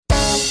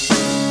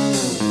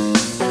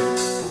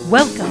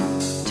Welcome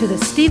to the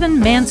Stephen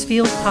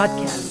Mansfield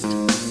Podcast.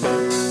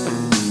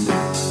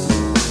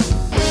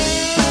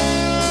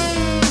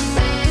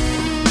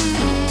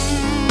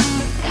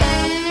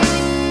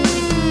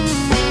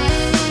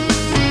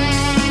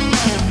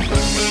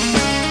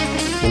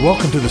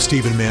 Welcome to the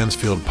Stephen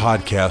Mansfield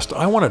Podcast.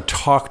 I want to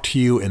talk to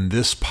you in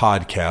this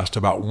podcast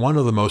about one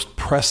of the most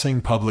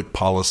pressing public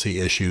policy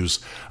issues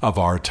of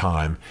our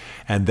time,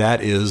 and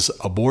that is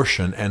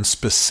abortion, and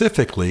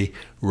specifically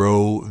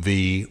Roe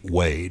v.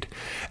 Wade.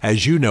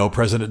 As you know,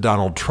 President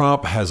Donald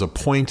Trump has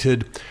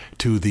appointed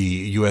to the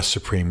U.S.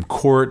 Supreme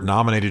Court,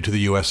 nominated to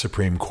the U.S.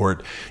 Supreme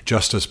Court,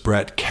 Justice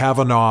Brett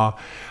Kavanaugh.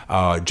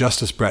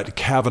 Justice Brett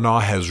Kavanaugh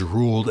has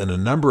ruled in a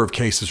number of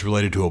cases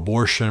related to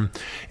abortion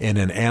in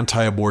an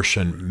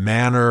anti-abortion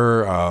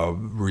manner,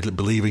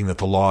 believing that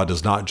the law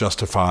does not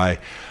justify,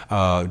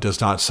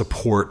 does not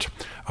support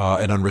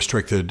an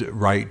unrestricted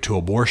right to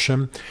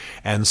abortion.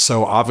 And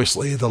so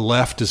obviously the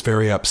left is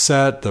very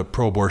upset. The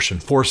pro-abortion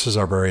forces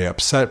are very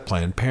upset.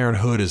 Planned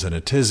Parenthood is in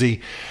a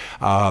tizzy.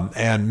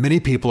 And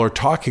many people are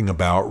talking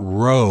about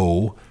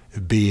Roe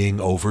being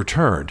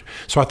overturned.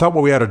 So I thought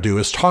what we ought to do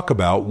is talk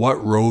about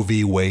what Roe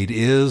v. Wade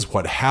is,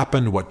 what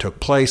happened, what took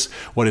place,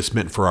 what it's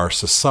meant for our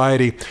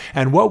society,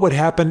 and what would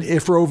happen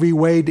if Roe v.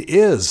 Wade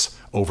is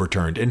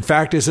overturned. In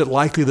fact, is it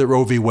likely that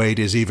Roe v. Wade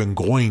is even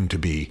going to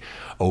be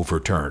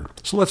overturned?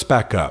 So let's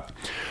back up.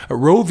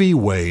 Roe v.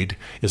 Wade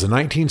is a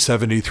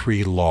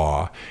 1973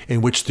 law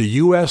in which the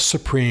U.S.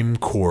 Supreme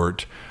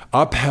Court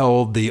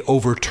upheld the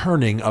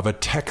overturning of a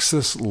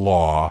Texas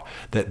law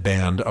that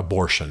banned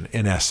abortion,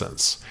 in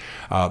essence.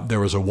 There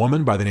was a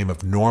woman by the name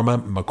of Norma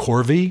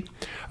McCorvey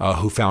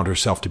who found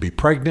herself to be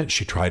pregnant.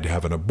 She tried to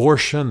have an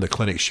abortion. The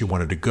clinic she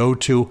wanted to go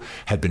to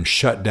had been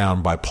shut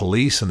down by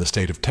police in the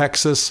state of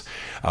Texas.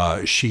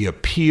 She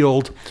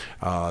appealed.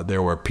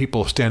 There were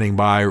people standing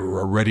by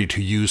ready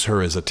to use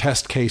her as a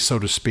test case, so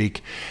to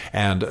speak.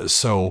 And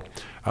so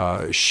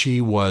she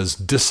was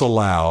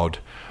disallowed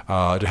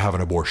to have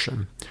an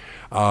abortion.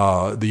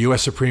 The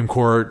U.S. Supreme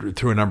Court,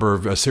 through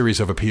a series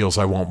of appeals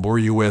I won't bore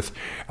you with,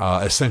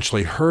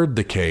 essentially heard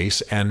the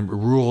case and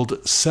ruled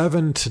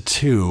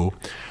 7-2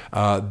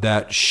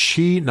 that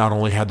she not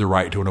only had the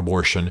right to an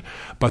abortion,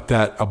 but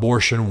that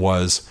abortion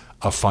was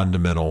a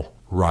fundamental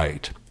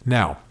right.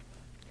 Now,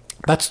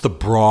 that's the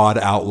broad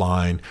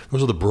outline.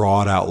 Those are the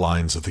broad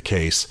outlines of the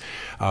case.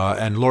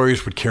 And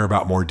lawyers would care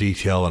about more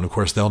detail, and of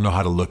course, they'll know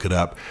how to look it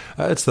up.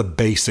 It's the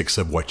basics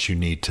of what you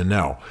need to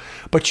know.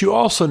 But you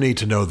also need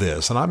to know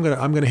this, and I'm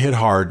going to hit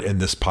hard in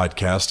this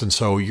podcast, and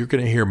so you're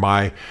going to hear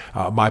my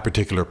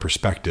particular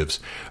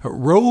perspectives.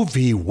 Roe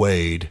v.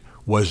 Wade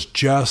was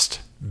just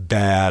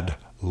bad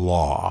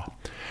law.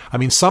 I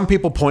mean, some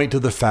people point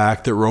to the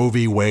fact that Roe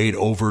v. Wade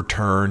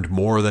overturned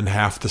more than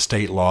half the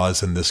state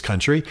laws in this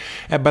country,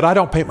 but I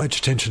don't pay much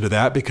attention to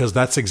that because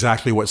that's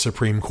exactly what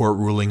Supreme Court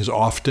rulings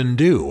often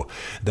do.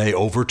 They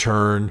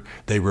overturn,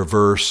 they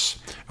reverse,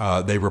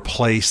 they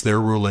replace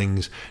their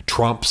rulings,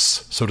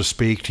 trumps, so to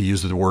speak, to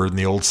use the word in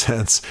the old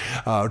sense,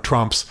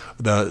 trumps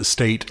the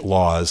state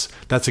laws.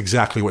 That's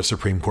exactly what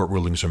Supreme Court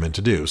rulings are meant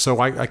to do. So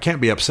I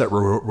can't be upset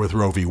with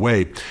Roe v.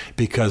 Wade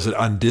because it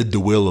undid the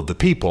will of the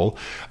people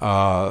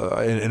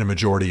in a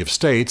majority of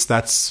states.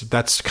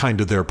 That's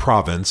kind of their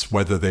province,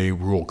 whether they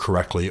rule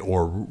correctly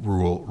or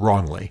rule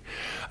wrongly.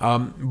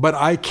 But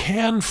I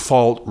can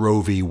fault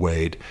Roe v.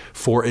 Wade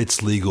for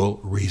its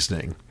legal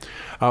reasoning.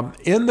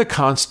 In the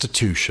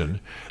Constitution,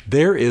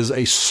 there is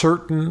a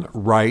certain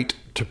right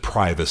to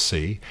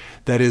privacy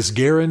that is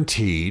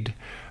guaranteed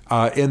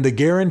in the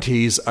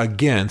guarantees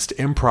against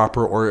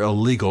improper or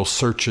illegal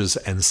searches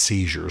and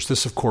seizures.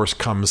 This, of course,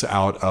 comes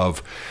out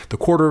of the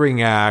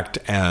Quartering Act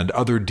and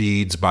other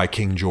deeds by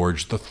King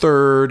George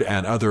III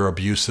and other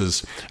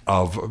abuses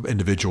of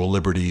individual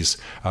liberties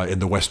in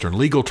the Western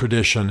legal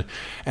tradition.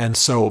 And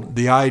so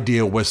the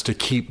idea was to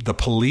keep the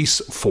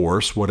police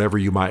force, whatever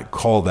you might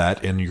call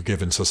that in your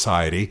given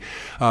society,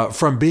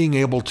 from being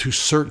able to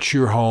search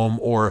your home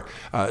or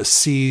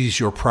seize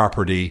your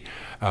property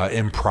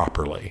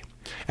improperly.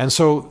 And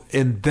so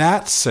in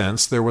that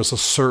sense, there was a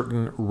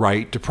certain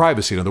right to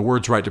privacy. Now, the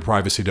words right to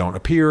privacy don't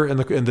appear in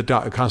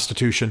the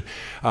Constitution,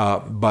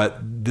 but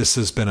this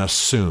has been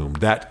assumed.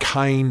 That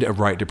kind of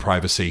right to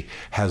privacy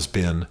has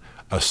been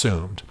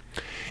assumed.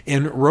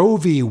 In Roe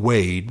v.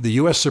 Wade, the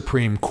U.S.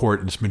 Supreme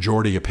Court, in its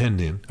majority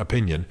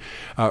opinion,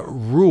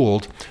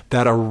 ruled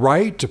that a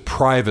right to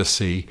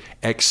privacy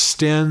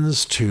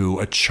extends to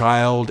a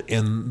child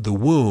in the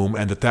womb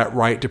and that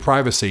right to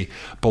privacy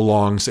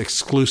belongs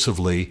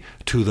exclusively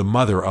to the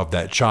mother of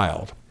that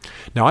child.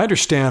 Now, I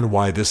understand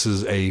why this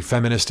is a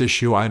feminist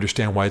issue. I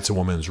understand why it's a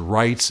woman's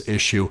rights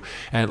issue.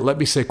 And let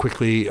me say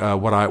quickly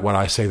what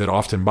I say that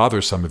often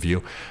bothers some of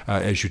you,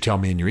 as you tell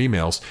me in your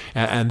emails,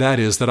 and that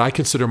is that I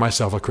consider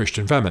myself a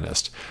Christian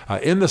feminist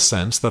in the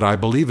sense that I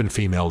believe in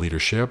female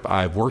leadership.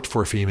 I've worked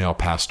for a female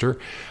pastor.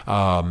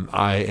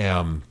 I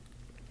am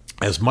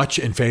as much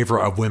in favor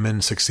of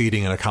women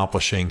succeeding and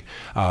accomplishing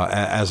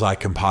as I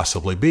can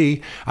possibly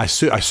be. I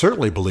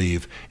certainly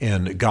believe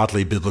in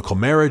godly biblical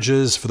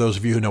marriages, for those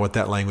of you who know what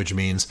that language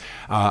means.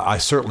 I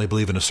certainly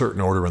believe in a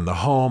certain order in the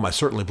home. I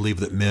certainly believe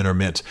that men are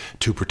meant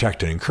to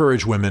protect and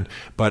encourage women,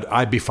 but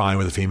I'd be fine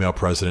with a female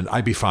president.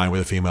 I'd be fine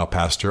with a female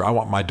pastor. I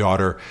want my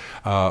daughter,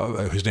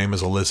 whose name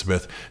is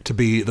Elizabeth, to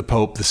be the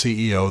Pope, the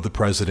CEO, the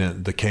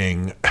president, the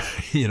king,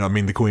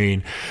 the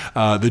queen,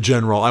 the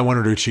general. I want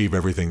her to achieve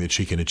everything that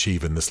she can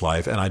achieve in this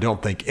life. And I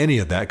don't think any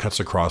of that cuts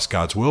across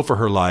God's will for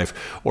her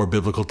life or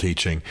biblical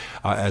teaching,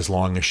 as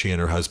long as she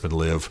and her husband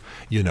live,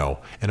 in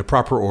a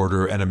proper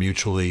order and a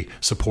mutually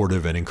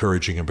supportive and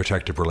encouraging and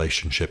protective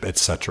relationship,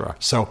 etc.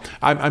 So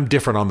I'm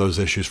different on those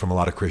issues from a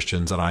lot of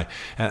Christians, and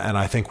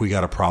I think we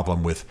got a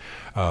problem with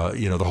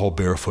the whole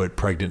barefoot,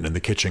 pregnant in the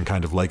kitchen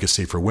kind of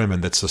legacy for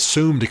women that's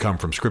assumed to come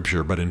from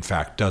Scripture, but in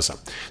fact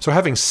doesn't. So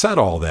having said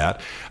all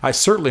that, I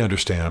certainly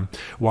understand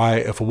why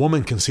if a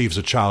woman conceives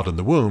a child in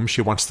the womb,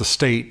 she wants the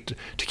state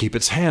to keep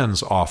its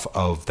hands off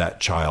of that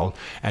child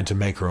and to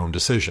make her own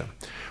decision.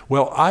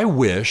 Well, I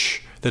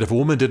wish that if a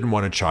woman didn't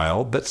want a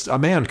child, that a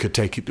man could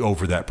take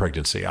over that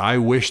pregnancy. I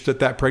wish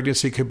that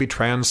pregnancy could be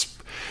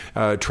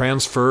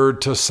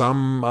transferred to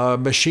some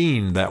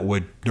machine that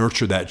would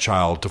nurture that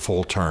child to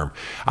full term.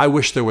 I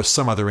wish there was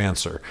some other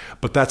answer,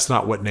 but that's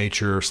not what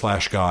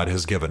nature/God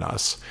has given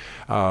us.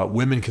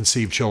 Women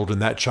conceive children,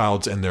 that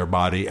child's in their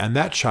body, and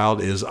that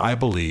child is, I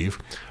believe,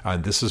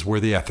 and this is where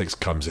the ethics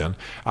comes in,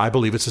 I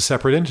believe it's a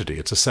separate entity.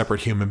 It's a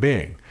separate human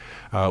being.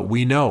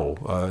 We know,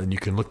 and you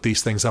can look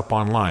these things up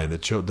online,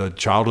 that the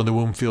child in the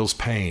womb feels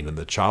pain, and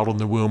the child in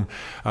the womb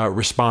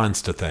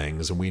responds to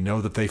things, and we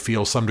know that they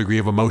feel some degree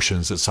of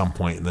emotions at some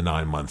point in the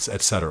 9 months,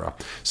 etc.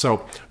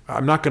 So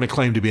I'm not going to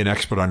claim to be an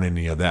expert on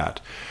any of that.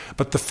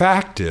 But the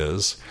fact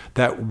is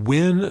that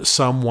when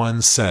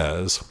someone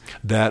says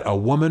that a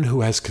woman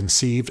who has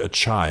conceived a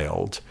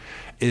child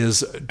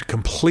is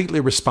completely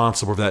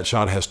responsible for that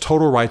child, has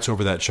total rights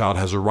over that child,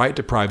 has a right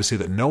to privacy,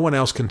 that no one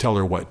else can tell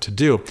her what to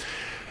do,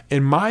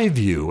 in my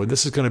view, and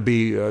this is going to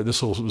be,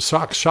 this will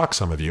shock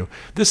some of you,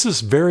 this is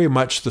very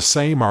much the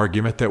same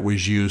argument that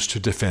was used to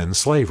defend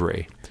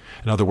slavery.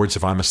 In other words,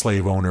 if I'm a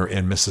slave owner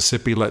in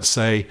Mississippi, let's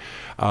say,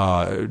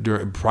 prior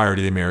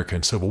to the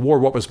American Civil War,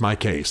 what was my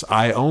case?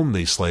 I own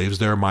these slaves.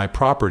 They're my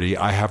property.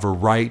 I have a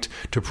right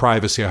to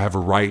privacy. I have a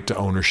right to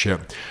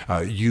ownership.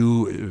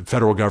 You,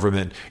 federal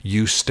government,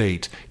 you,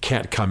 state,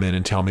 can't come in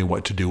and tell me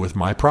what to do with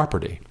my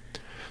property.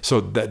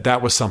 So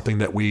that was something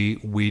that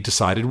we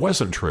decided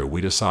wasn't true.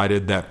 We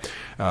decided that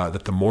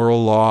the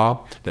moral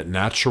law, that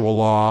natural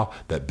law,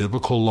 that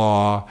biblical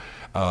law,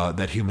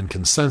 that human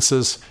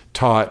consensus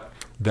taught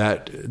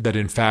that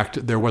in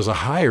fact there was a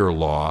higher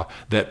law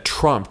that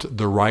trumped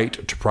the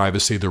right to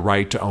privacy, the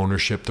right to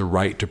ownership, the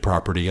right to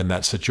property in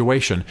that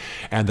situation,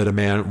 and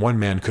that one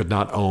man could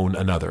not own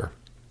another.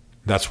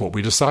 That's what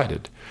we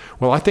decided.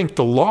 Well, I think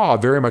the law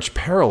very much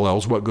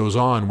parallels what goes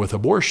on with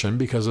abortion,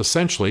 because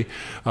essentially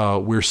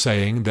we're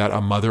saying that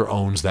a mother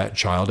owns that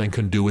child and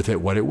can do with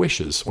it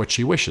what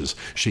she wishes.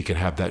 She can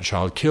have that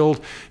child killed.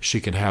 She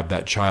can have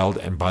that child,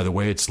 and by the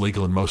way, it's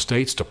legal in most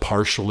states to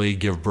partially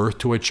give birth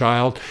to a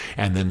child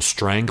and then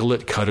strangle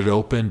it, cut it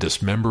open,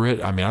 dismember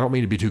it. I mean, I don't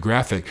mean to be too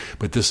graphic,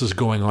 but this is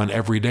going on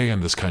every day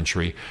in this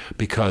country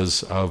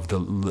because of the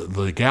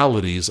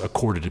legalities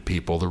accorded to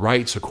people, the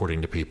rights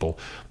according to people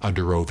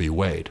under Roe v.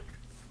 Wade.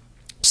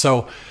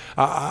 So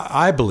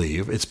I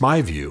believe, it's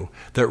my view,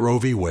 that Roe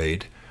v.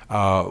 Wade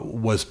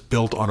was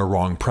built on a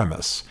wrong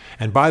premise.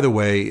 And by the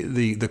way,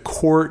 the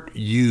court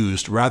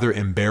used rather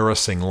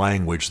embarrassing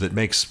language that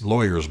makes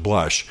lawyers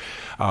blush.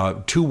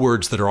 Two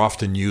words that are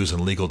often used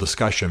in legal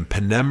discussion,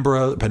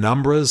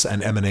 penumbras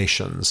and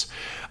emanations.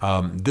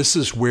 This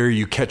is where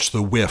you catch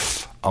the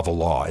whiff of a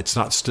law. It's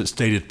not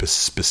stated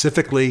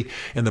specifically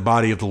in the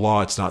body of the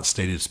law. It's not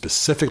stated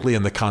specifically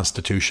in the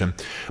Constitution,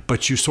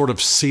 but you sort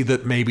of see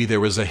that maybe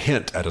there was a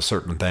hint at a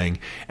certain thing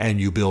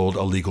and you build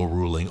a legal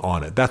ruling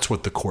on it. That's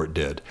what the court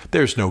did.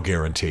 There's no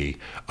guarantee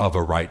of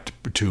a right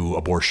to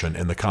abortion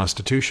in the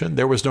Constitution.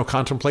 There was no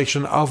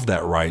contemplation of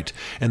that right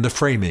in the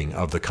framing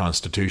of the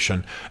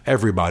Constitution.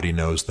 Everybody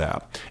knows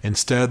that.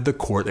 Instead, the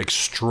court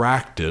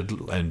extracted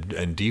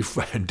and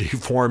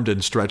deformed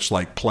and stretched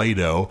like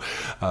Play-Doh,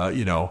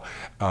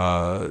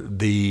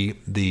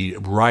 the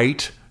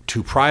right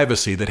to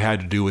privacy that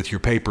had to do with your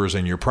papers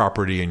and your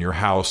property and your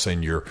house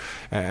and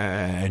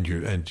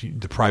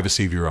the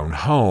privacy of your own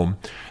home,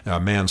 a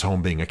man's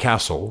home being a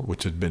castle,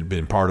 which had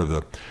been part of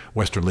the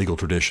Western legal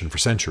tradition for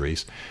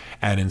centuries,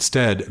 and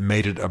instead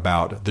made it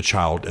about the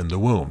child in the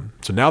womb.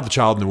 So now the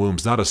child in the womb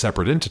is not a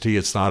separate entity.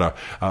 It's not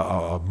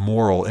a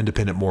moral,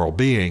 independent moral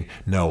being.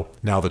 No,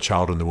 now the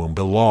child in the womb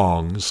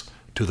belongs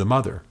to the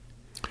mother.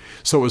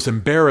 So it was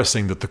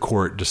embarrassing that the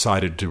court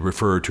decided to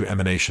refer to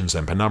emanations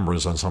and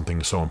penumbras on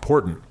something so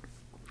important.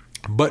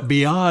 But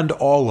beyond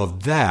all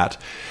of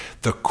that,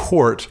 the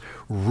court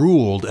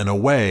ruled in a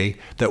way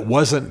that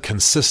wasn't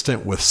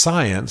consistent with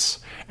science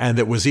and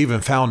that was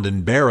even found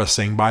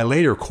embarrassing by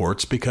later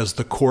courts because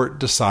the court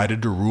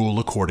decided to rule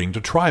according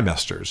to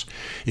trimesters.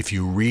 If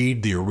you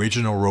read the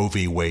original Roe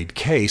v. Wade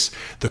case,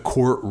 the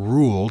court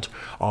ruled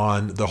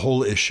on the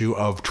whole issue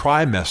of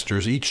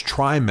trimesters. Each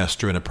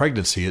trimester in a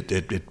pregnancy,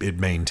 it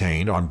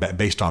maintained,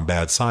 based on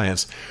bad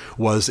science,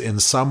 was in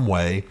some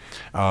way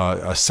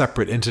a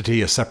separate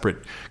entity, a separate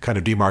kind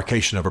of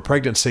demarcation of a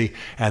pregnancy,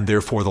 and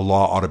therefore the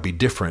law ought to be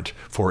different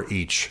for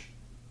each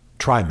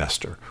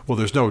trimester. Well,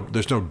 there's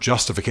no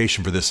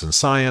justification for this in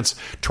science.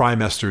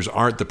 Trimesters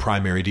aren't the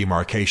primary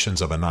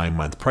demarcations of a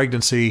 9-month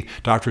pregnancy,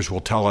 doctors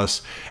will tell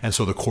us, and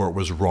so the court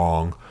was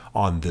wrong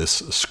on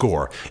this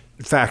score.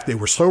 In fact, they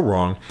were so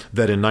wrong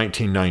that in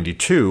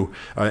 1992,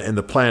 in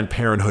the Planned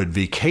Parenthood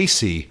v.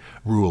 Casey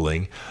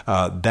ruling,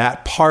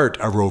 that part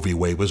of Roe v.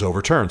 Wade was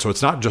overturned. So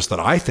it's not just that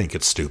I think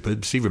it's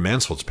stupid. Stephen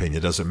Mansfield's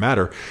opinion doesn't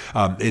matter.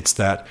 It's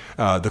that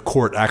the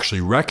court actually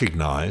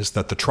recognized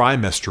that the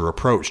trimester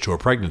approach to a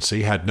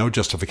pregnancy had no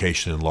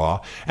justification in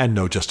law and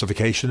no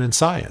justification in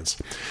science.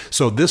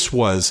 So this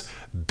was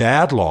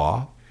bad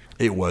law.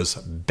 It was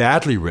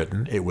badly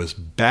written. It was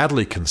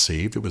badly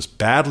conceived. It was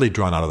badly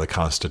drawn out of the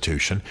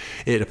Constitution.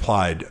 It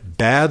applied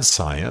bad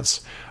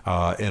science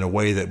in a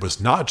way that was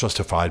not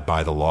justified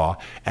by the law,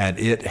 and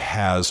it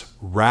has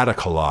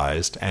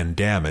radicalized and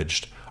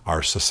damaged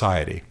our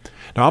society.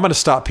 Now, I'm going to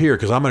stop here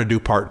because I'm going to do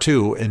part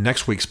 2 in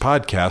next week's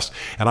podcast,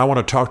 and I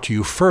want to talk to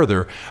you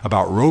further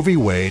about Roe v.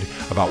 Wade,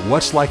 about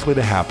what's likely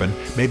to happen,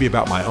 maybe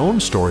about my own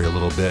story a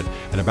little bit,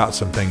 and about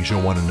some things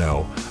you'll want to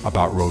know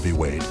about Roe v.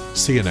 Wade.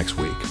 See you next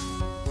week.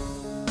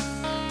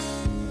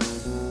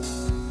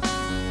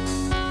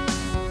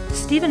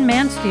 Stephen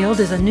Mansfield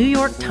is a New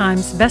York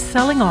Times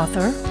best-selling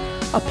author,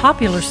 a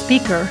popular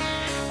speaker,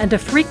 and a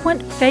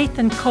frequent faith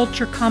and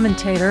culture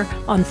commentator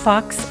on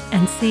Fox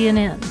and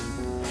CNN.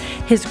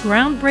 His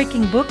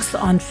groundbreaking books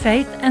on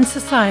faith and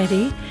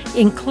society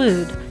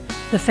include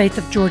The Faith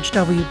of George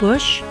W.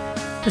 Bush,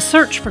 The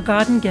Search for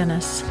God in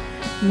Guinness,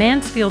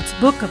 Mansfield's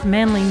Book of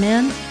Manly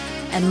Men,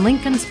 and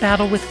Lincoln's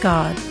Battle with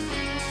God.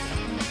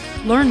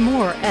 Learn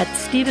more at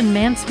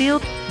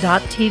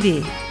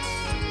stephenmansfield.tv.